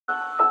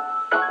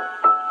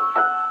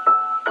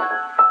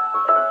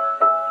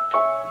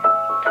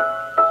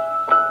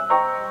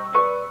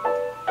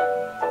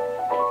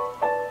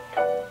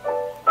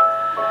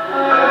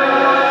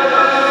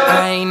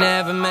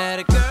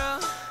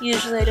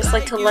Usually I just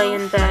like to lay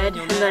in bed,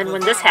 and then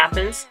when this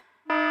happens,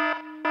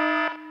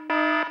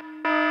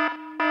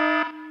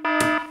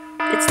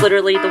 it's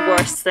literally the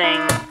worst thing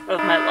of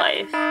my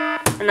life.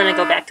 And then I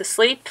go back to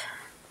sleep,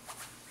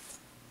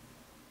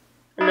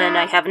 and then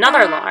I have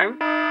another alarm,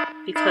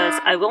 because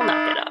I will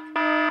not get up.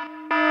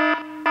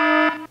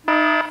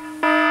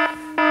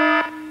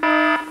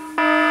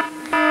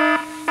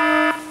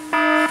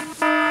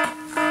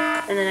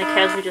 And then I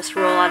casually just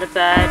roll out of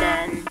bed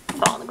and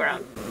fall on the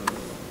ground.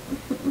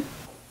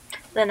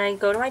 Then I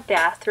go to my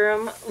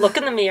bathroom, look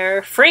in the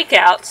mirror, freak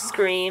out,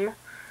 scream,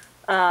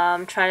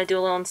 trying to do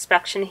a little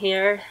inspection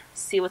here,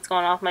 see what's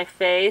going on with my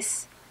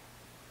face,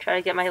 try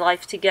to get my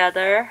life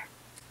together,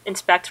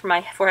 inspect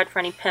my forehead for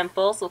any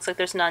pimples. Looks like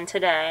there's none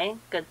today.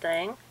 Good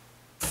thing.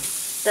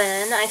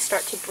 Then I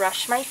start to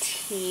brush my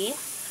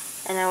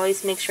teeth, and I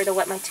always make sure to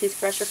wet my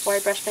toothbrush before I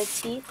brush my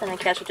teeth, and I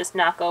casually just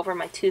knock over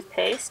my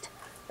toothpaste,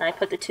 and I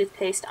put the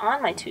toothpaste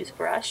on my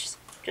toothbrush,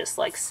 just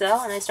like so,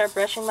 and I start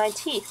brushing my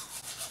teeth.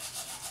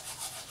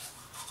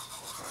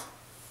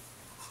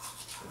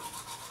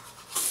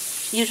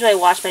 Usually I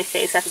wash my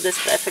face after this,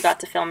 but I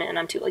forgot to film it and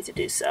I'm too lazy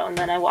to do so, and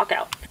then I walk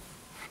out.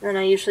 And then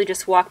I usually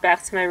just walk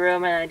back to my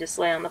room and I just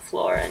lay on the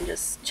floor and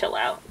just chill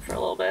out for a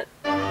little bit.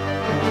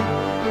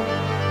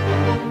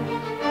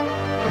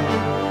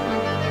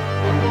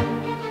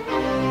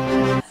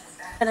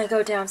 Then I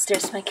go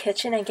downstairs to my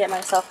kitchen and get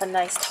myself a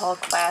nice tall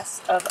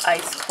glass of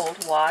ice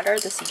cold water.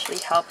 This usually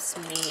helps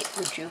me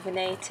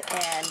rejuvenate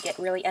and get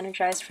really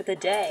energized for the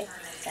day.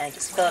 And I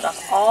just fill it up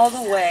all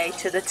the way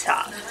to the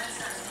top.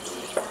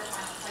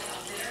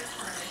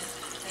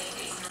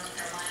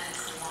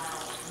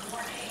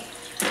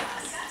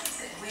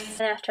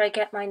 And after I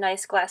get my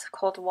nice glass of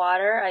cold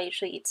water, I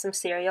usually eat some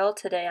cereal.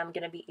 Today I'm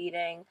going to be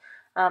eating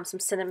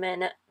some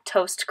Cinnamon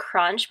Toast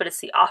Crunch, but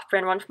it's the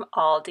off-brand one from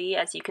Aldi.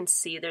 As you can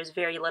see, there's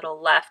very little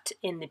left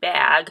in the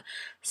bag,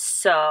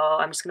 so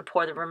I'm just going to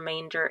pour the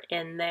remainder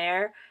in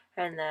there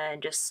and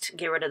then just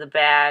get rid of the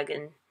bag.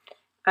 And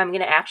I'm going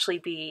to actually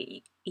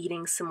be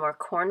eating some more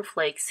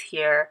cornflakes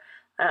here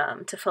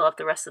to fill up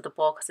the rest of the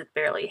bowl because it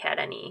barely had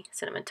any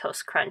Cinnamon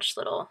Toast Crunch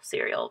little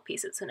cereal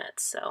pieces in it.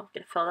 So I'm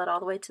going to fill that all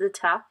the way to the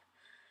top.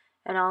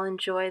 And I'll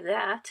enjoy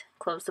that.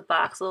 Close the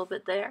box a little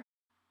bit there.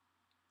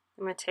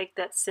 I'm going to take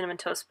that Cinnamon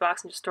Toast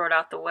box and just throw it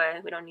out the way.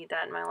 We don't need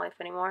that in my life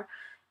anymore.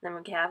 And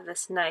then we have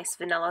this nice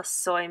vanilla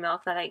soy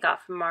milk that I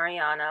got from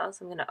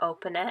Mariano's. I'm going to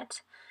open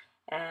it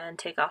and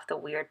take off the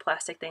weird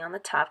plastic thing on the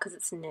top because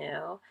it's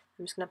new.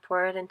 I'm just going to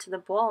pour it into the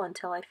bowl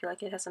until I feel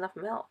like it has enough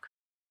milk.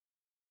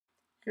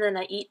 And then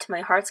I eat to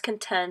my heart's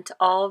content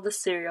all of the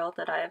cereal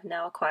that I have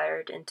now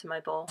acquired into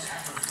my bowl.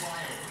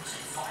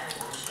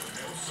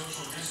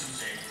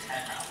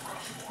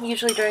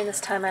 Usually during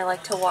this time I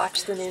like to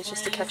watch the news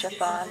just to catch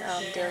up on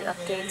daily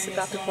updates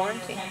about the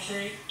quarantine.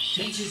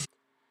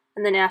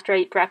 And then after I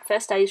eat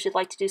breakfast, I usually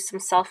like to do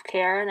some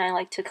self-care and I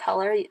like to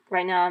color.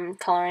 Right now I'm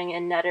coloring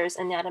in Netter's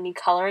Anatomy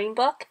coloring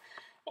book,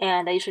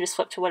 and I usually just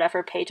flip to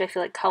whatever page I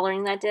feel like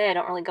coloring that day. I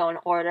don't really go in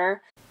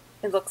order.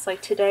 It looks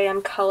like today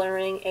I'm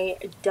coloring a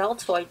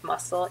deltoid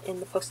muscle in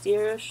the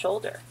posterior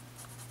shoulder.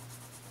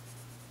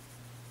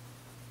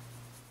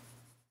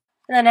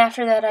 And then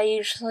after that, I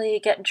usually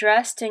get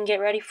dressed and get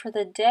ready for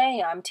the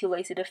day. I'm too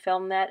lazy to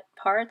film that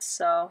part,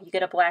 so you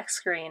get a black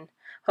screen.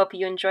 Hope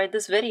you enjoyed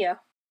this video.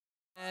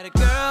 A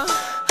girl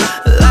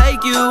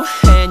like you,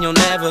 and you'll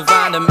never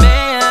find a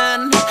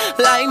man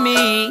like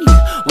me.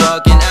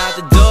 Walking out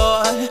the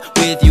door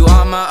with you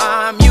on my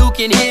arm. You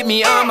can hit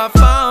me on my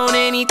phone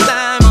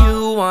anytime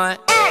you want.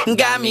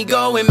 Got me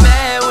going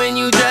mad when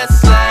you dress